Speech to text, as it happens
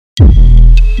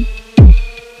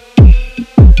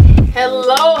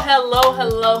Hello, hello,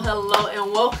 hello, hello,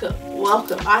 and welcome.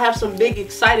 I have some big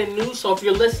exciting news, so if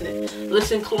you're listening,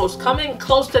 listen close. Come in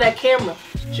close to that camera.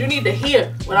 You need to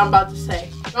hear what I'm about to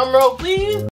say. Drum roll,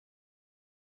 please.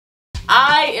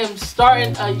 I am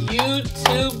starting a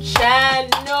YouTube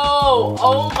channel.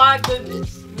 Oh my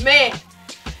goodness, man.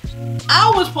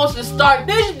 I was supposed to start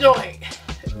this joint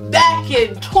back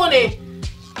in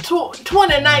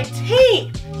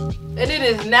 2019, and it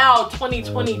is now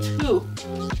 2022.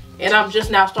 And I'm just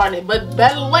now starting it, but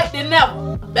better late than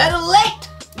never. Better late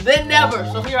than never.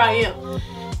 So here I am,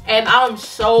 and I'm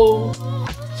so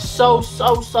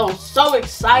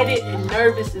excited and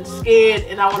nervous and scared,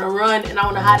 and I want to run, and I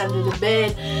want to hide under the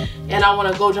bed, and I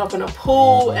want to go jump in a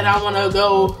pool, and I want to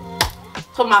go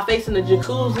put my face in the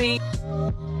jacuzzi.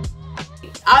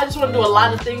 I just want to do a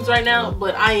lot of things right now,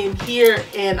 but I am here,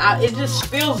 and it just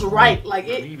feels right. Like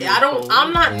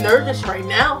I'm not nervous right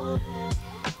now.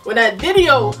 When that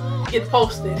video gets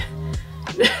posted,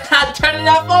 I'm turning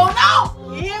that phone off.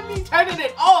 You hear me? Turning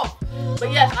it off.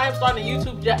 But yes, I am starting a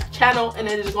YouTube channel, and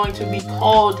it is going to be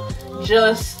called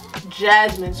Just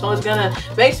Jasmine. So it's gonna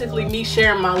basically me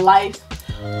sharing my life,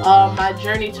 my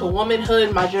journey to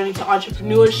womanhood, my journey to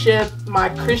entrepreneurship, my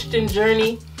Christian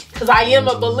journey, because I am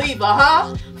a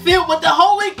believer, filled with the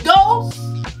Holy Ghost,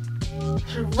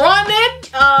 running.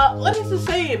 What is it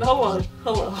saying? Hold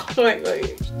on.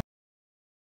 Wait.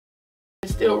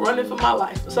 Still running for my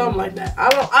life, or something like that. I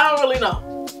don't really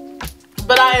know,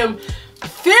 but I am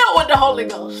filled with the Holy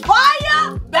Ghost,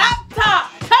 fire, baptized.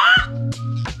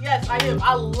 Yes, I am.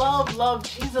 I love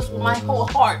Jesus with my whole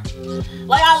heart.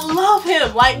 Like, I love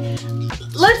him. Like,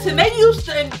 listen, they used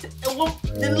to, in the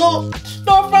little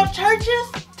storefront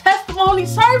churches, testimony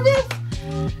service,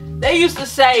 they used to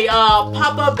say,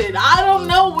 pop up and I don't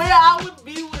know where I would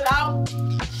be without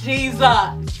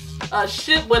Jesus. A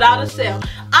ship without a sail.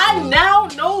 I now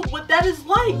know what that is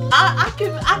like. I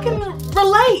can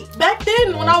relate. Back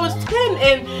then, when I was 10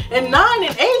 and 9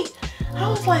 and 8, I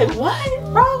was like, what,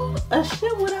 bro? A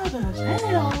ship without a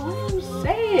sail? What are you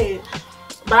saying?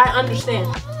 But I understand.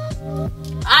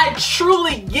 I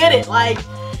truly get it. Like,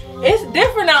 it's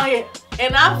different out here,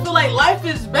 and I feel like life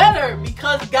is better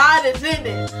because God is in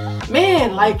it.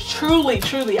 Man, like, truly,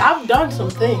 I've done some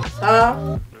things,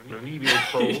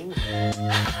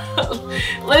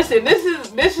 Listen, this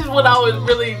is what I was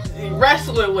really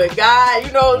wrestling with, God.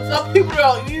 You know, some people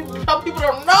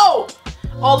don't know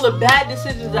all the bad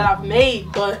decisions that I've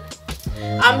made, but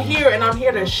I'm here, and I'm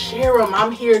here to share them.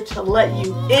 I'm here to let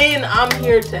you in. I'm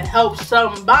here to help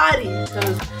somebody,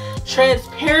 because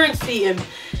transparency and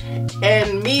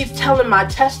me telling my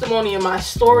testimony and my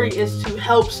story is to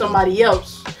help somebody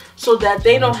else, so that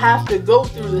they don't have to go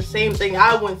through the same thing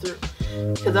I went through.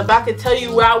 Because if I could tell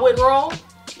you where I went wrong,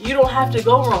 you don't have to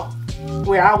go wrong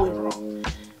where I went wrong.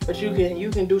 But you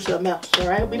can do something else, all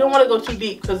right? We don't want to go too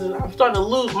deep, because I'm starting to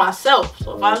lose myself.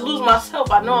 So if I lose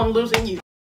myself, I know I'm losing you.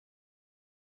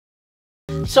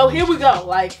 So here we go.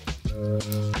 Like,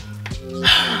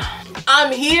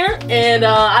 I'm here, and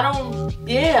I don't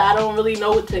really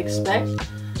know what to expect,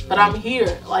 but I'm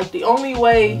here. Like, the only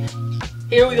way.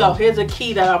 Here we go. Here's a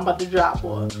key that I'm about to drop,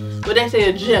 or but they say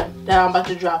a gem that I'm about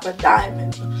to drop, a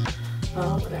diamond,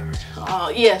 whatever.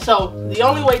 Yeah, so the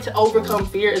only way to overcome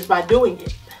fear is by doing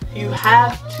it. You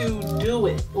have to do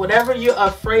it. Whatever you're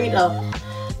afraid of,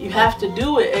 you have to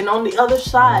do it. And on the other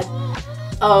side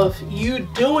of you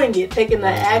doing it, taking the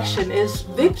action, is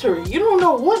victory. You don't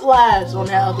know what lies on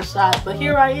that other side, but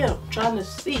here I am trying to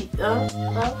see.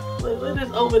 What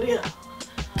is over there?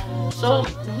 So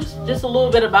just a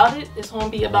little bit about it. It's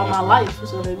going to be about my life.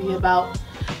 It's going to be about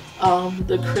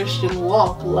the Christian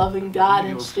walk, loving God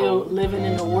and still living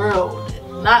in the world.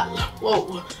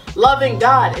 Loving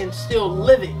God and still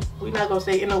living. We're not going to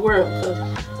say in the world, because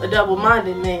a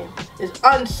double-minded man is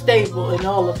unstable in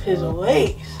all of his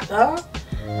ways.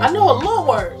 I know a little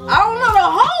word. I don't know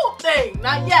the whole thing,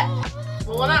 not yet.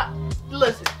 But when I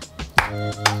listen,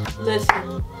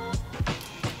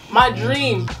 my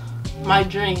dream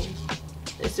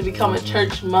is to become a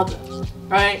church mother,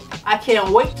 right? I can't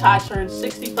wait till I turn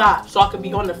 65 so I can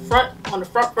be on the front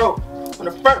row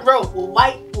with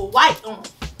white on,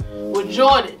 with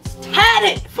Jordans,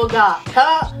 tatted for God,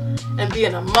 and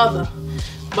being a mother.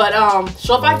 But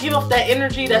so if I give off that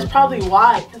energy, that's probably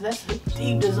why, because that's a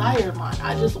deep desire of mine.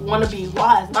 I just want to be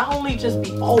wise, not only just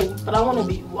be old, but I want to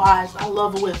be wise. I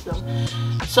love wisdom.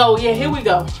 So yeah, here we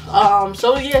go.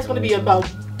 So yeah, it's going to be about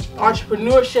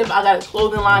entrepreneurship. I got a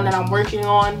clothing line that I'm working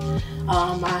on.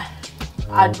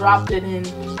 I dropped it in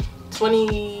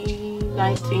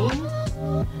 2019.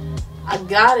 I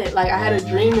got it. Like, I had a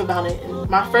dream about it, and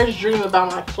my first dream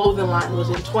about my clothing line was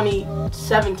in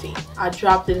 2017. I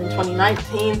dropped it in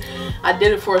 2019. I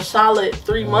did it for a solid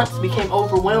 3 months, became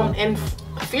overwhelmed and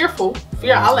fearful.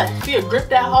 I let fear grip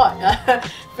that heart.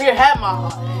 Fear had my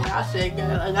heart, and I said,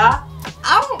 God,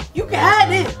 you can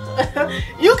have it.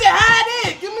 You can have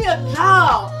it. Give me a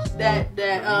job that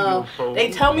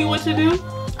they tell me what to do.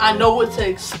 I know what to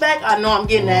expect. I know I'm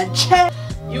getting that check.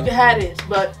 You can have this.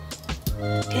 But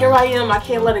here I am. I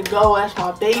can't let it go. That's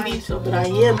my baby. But I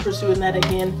am pursuing that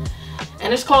again.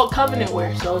 And it's called Covenant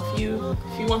Wear. So if you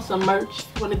want some merch, if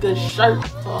you want a good shirt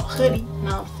or a hoodie, you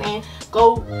know what I'm saying,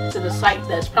 go to the site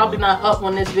that's probably not up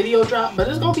when this video drops, but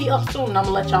it's gonna be up soon. I'm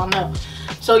gonna let y'all know.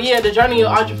 So yeah, the journey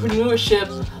of entrepreneurship,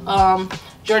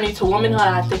 journey to womanhood.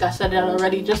 I think I said that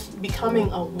already. Just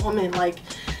becoming a woman, like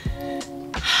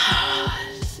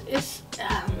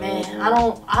man, I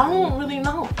don't really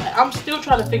know. Like, I'm still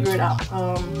trying to figure it out.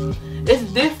 It's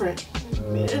different.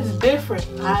 It's different.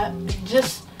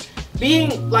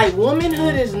 Being like,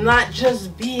 womanhood is not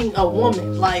just being a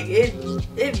woman. Like,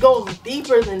 it goes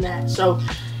deeper than that. So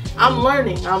I'm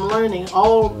learning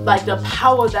all, like, the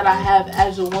power that I have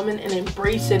as a woman, and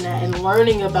embracing that and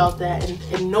learning about that,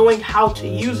 and knowing how to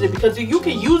use it, because you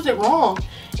can use it wrong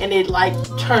and it like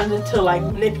turns into like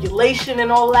manipulation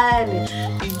and all that, and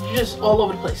you're just all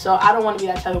over the place. So I don't want to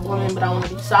be that type of woman, but I want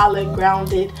to be solid,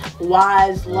 grounded,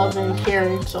 wise, loving,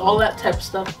 caring, so all that type of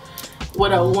stuff.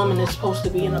 What a woman is supposed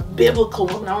to be, and a biblical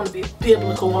woman. I want to be a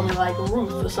biblical woman like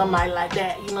Ruth or somebody like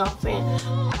that, you know what I'm saying?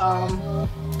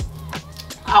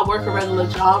 I work a regular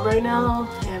job right now,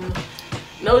 and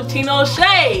no tea, no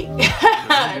shade.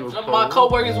 Some of my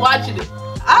co-workers watching it.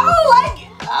 I don't like it.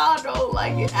 I don't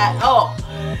like it at all.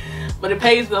 But it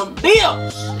pays them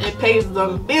bills. It pays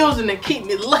them bills, and it keep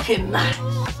me looking nice.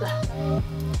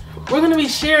 We're gonna be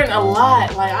sharing a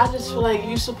lot. Like, I just feel like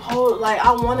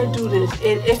I want to do this.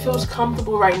 It feels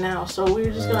comfortable right now, so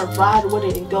we're just gonna ride with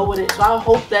it and go with it. So I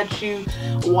hope that you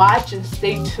watch and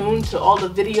stay tuned to all the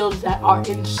videos that are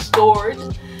in store.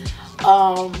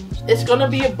 It's gonna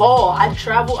be a ball. I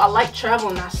like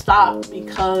traveling. I stopped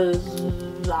because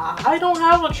I don't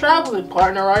have a traveling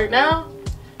partner right now.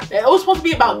 It was supposed to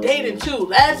be about dating too.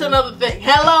 That's another thing.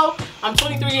 Hello, I'm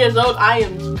 23 years old. I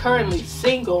am currently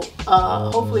single.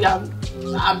 Hopefully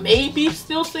I may be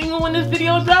still single when this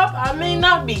video drops. I may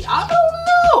not be. I don't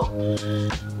know.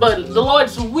 But the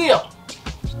Lord's will.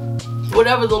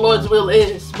 Whatever the Lord's will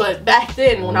is. But back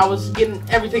then, when I was getting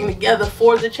everything together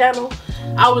for the channel,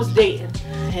 I was dating.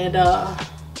 And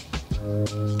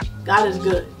God is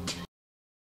good.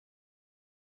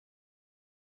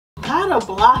 Gotta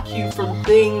block you from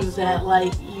things that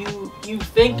like you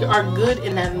think are good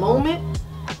in that moment,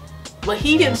 but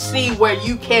he can see where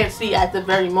you can't see at the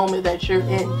very moment that you're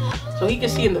in. So he can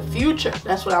see in the future.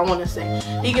 That's what I want to say.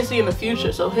 He can see in the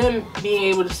future. So him being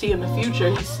able to see in the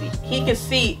future, he can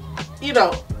see, you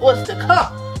know, what's to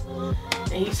come.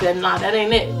 And he said, nah, that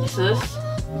ain't it, sis,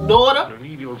 daughter.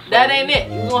 That ain't it.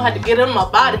 You're gonna have to get him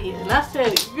up out of here. And I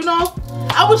said, you know,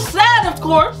 I was sad, of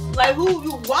course. Like,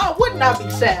 why wouldn't I be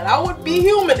sad? I would be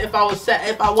human if I was sad,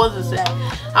 if I wasn't sad.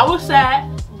 I was sad,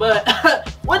 but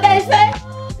what they say?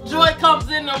 Joy comes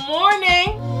in the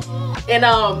morning. And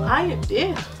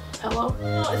hello.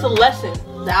 It's a lesson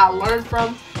that I learned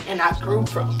from, and I grew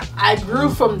from. I grew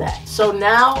from that. So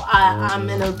now I'm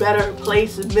in a better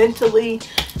place mentally,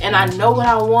 and I know what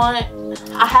I want.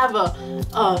 I have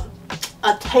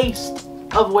a taste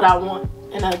of what I want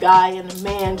in a guy and a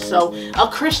man. So a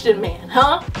Christian man,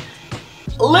 huh?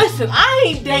 Listen, I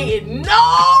ain't dating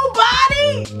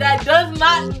nobody that does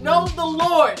not know the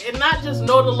Lord, and not just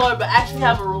know the Lord, but actually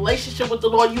have a relationship with the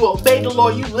Lord. You obey the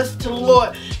Lord, you listen to the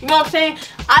Lord. You know what I'm saying?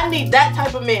 I need that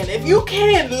type of man. If you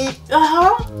can't,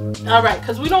 all right,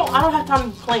 because I don't have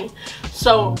time to be playing.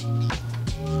 So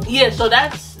yeah, so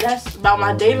that's about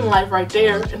my dating life right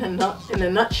there in a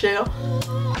nutshell.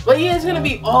 But yeah, it's gonna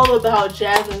be all about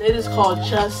Jasmine. It is called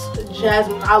Just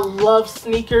Jasmine. I love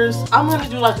sneakers. I'm gonna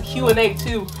do like a Q&A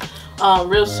too,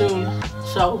 real soon.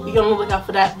 So be on the lookout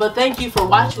for that. But thank you for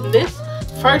watching this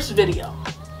first video.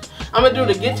 I'm gonna do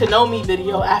the get to know me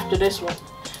video after this one.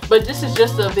 But this is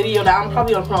just a video that I'm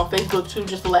probably gonna put on Facebook too,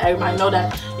 just to let everybody know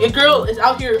that your girl is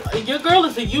out here. Your girl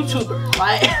is a YouTuber.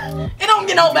 Like, it don't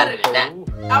get no better than that.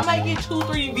 I might get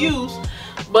 2-3 views,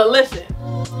 but listen,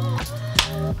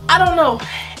 I don't know,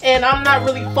 and I'm not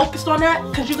really focused on that,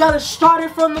 because you gotta start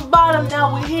it from the bottom.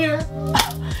 Now we're here.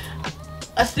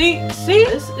 See,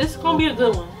 it's gonna be a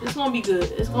good one. It's gonna be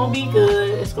good. It's gonna be good.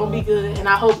 It's gonna be good. And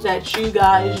I hope that you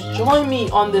guys join me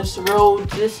on this road,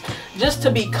 just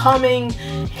to becoming,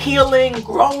 healing,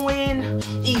 growing,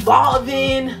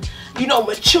 evolving. you know,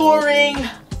 maturing,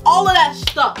 all of that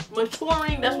stuff.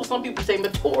 Maturing, that's what some people say,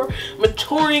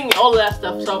 maturing, all of that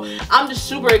stuff. So I'm just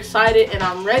super excited and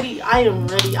I'm ready. I am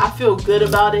ready. I feel good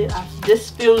about it. This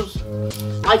feels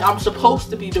like I'm supposed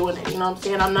to be doing it, you know what I'm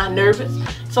saying? I'm not nervous.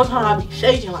 Sometimes I be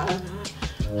shaking like, I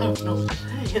don't know what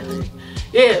to say.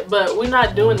 Yeah, but we're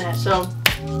not doing that. So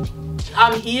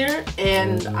I'm here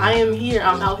and I am here.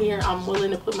 I'm out here. I'm willing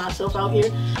to put myself out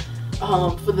here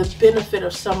for the benefit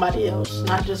of somebody else,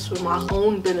 not just for my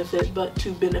own benefit, but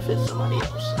to benefit somebody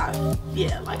else.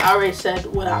 Yeah, like I already said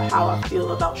how I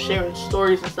feel about sharing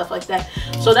stories and stuff like that.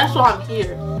 So that's why I'm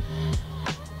here,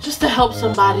 just to help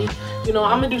somebody. You know,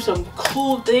 I'm gonna do some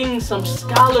cool things, some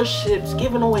scholarships,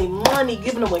 giving away money,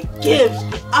 giving away gifts.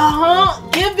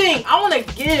 Giving. I want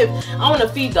to give. I want to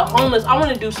feed the homeless. I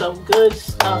want to do some good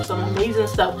stuff, some amazing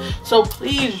stuff. So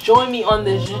please join me on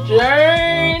this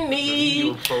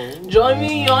journey. Join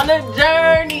me on the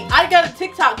journey. I got a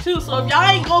TikTok too, so if y'all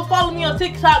ain't gonna follow me on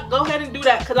TikTok, go ahead and do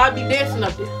that, because I be dancing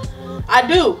up there. I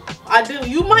do.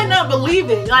 You might not believe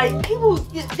it. Like, people,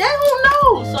 they don't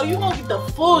know. So you gonna get the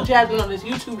full Jasmine on this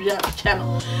YouTube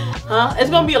channel. It's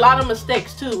gonna be a lot of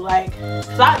mistakes too. Like,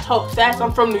 cause I talk fast.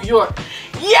 I'm from New York.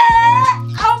 Yeah,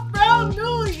 I'm from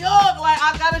New York. Like,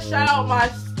 I gotta shout out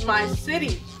my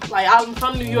city. Like, I'm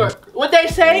from New York. What they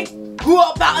say? Grew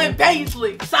up out in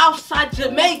Paisley, Southside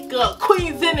Jamaica,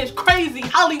 Queens in is crazy.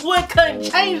 Hollywood couldn't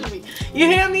change me. You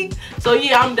hear me? So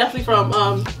yeah, I'm definitely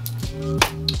from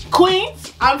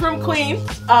Queens. I'm from Queens,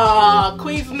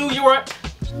 Queens, New York.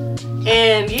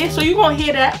 And yeah, so you're gonna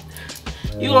hear that.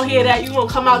 You're gonna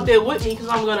come out there with me, because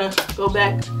I'm gonna go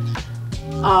back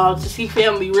to see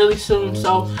family really soon.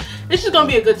 So this is gonna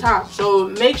be a good time. So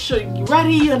make sure you're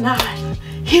ready or not.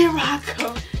 Here I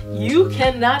come. You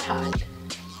cannot hide,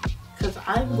 because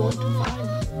I'm going to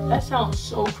find you. That sounds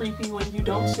so creepy when you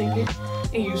don't sing it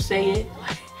and you say it.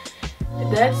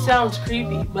 That sounds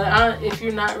creepy, but if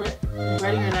you're not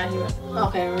ready or not here,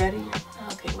 okay, ready,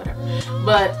 okay, whatever.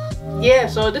 But yeah,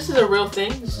 so this is a real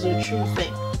thing. This is a true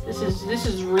thing. This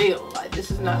is real. Like,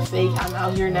 this is not fake. I'm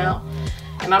out here now,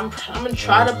 and I'm gonna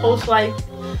try to post, like,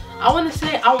 I want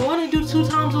to do 2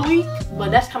 times a week, but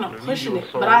that's kind of pushing it.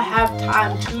 But I have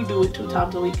time to do it 2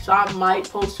 times a week, so I might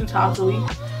post 2 times a week.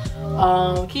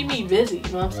 Keep me busy, you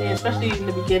know what I'm saying? Especially in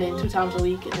the beginning, 2 times a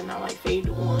week, and then I might fade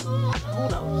to 1. Who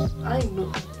knows? I ain't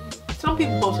know. Some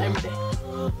people post every day.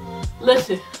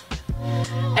 Listen,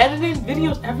 editing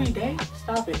videos every day?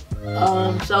 Stop it.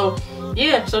 So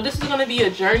yeah, so this is gonna be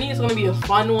a journey. It's gonna be a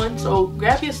fun one. So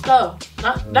grab your stuff.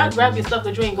 Not grab your stuff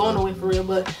that you ain't going nowhere for real,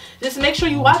 but just make sure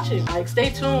you watch it. Like, stay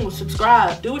tuned,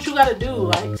 subscribe, do what you gotta do.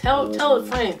 Like, tell a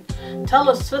friend, tell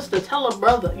a sister, tell a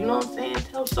brother. You know what I'm saying?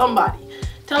 Tell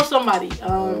somebody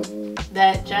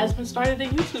that Jasmine started a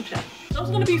YouTube channel. So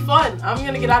it's gonna be fun. I'm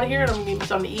gonna get out of here and I'm gonna give you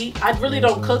something to eat. I really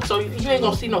don't cook, so you ain't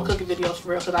gonna see no cooking videos for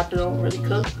real, because I don't really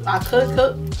cook. I could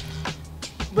cook,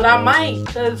 but I might,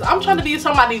 because I'm trying to be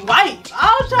somebody's wife.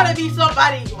 I'm trying to be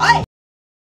somebody's wife.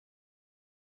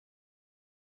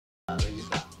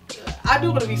 I do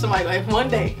want to be somebody's wife one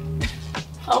day.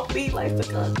 Hopefully he likes to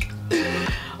cook.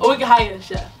 Or we can hire a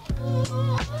chef.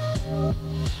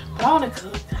 But I want to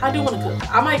cook. I do want to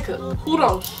cook. I might cook. Who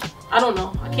knows? I don't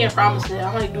know. I can't promise it.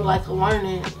 I might do like a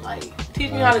learning, like, teach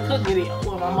me how to cook video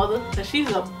with my mother, because she's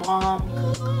a bomb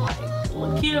cook. Like,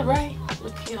 look here, right?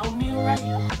 Look here, O'Neal, right?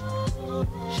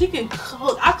 She can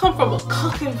cook. I come from a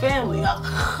cooking family. A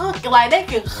cook. Like, they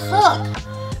can cook.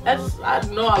 I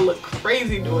know I look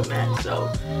crazy doing that.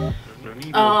 So,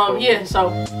 yeah, so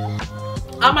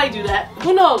I might do that.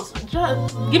 Who knows?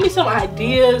 Just give me some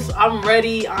ideas. I'm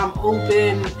ready. I'm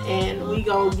open, and we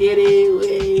gonna get it.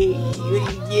 We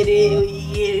get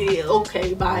it.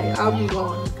 Okay, bye. I'm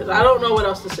gone, because I don't know what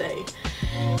else to say.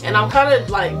 And I'm kind of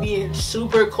like being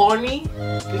super corny,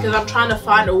 because I'm trying to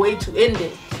find a way to end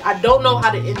it. I don't know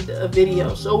how to end a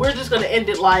video, so we're just gonna end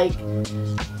it like,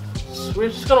 we're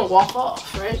just gonna walk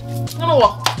off, right? We're gonna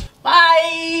walk off.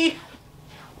 Bye.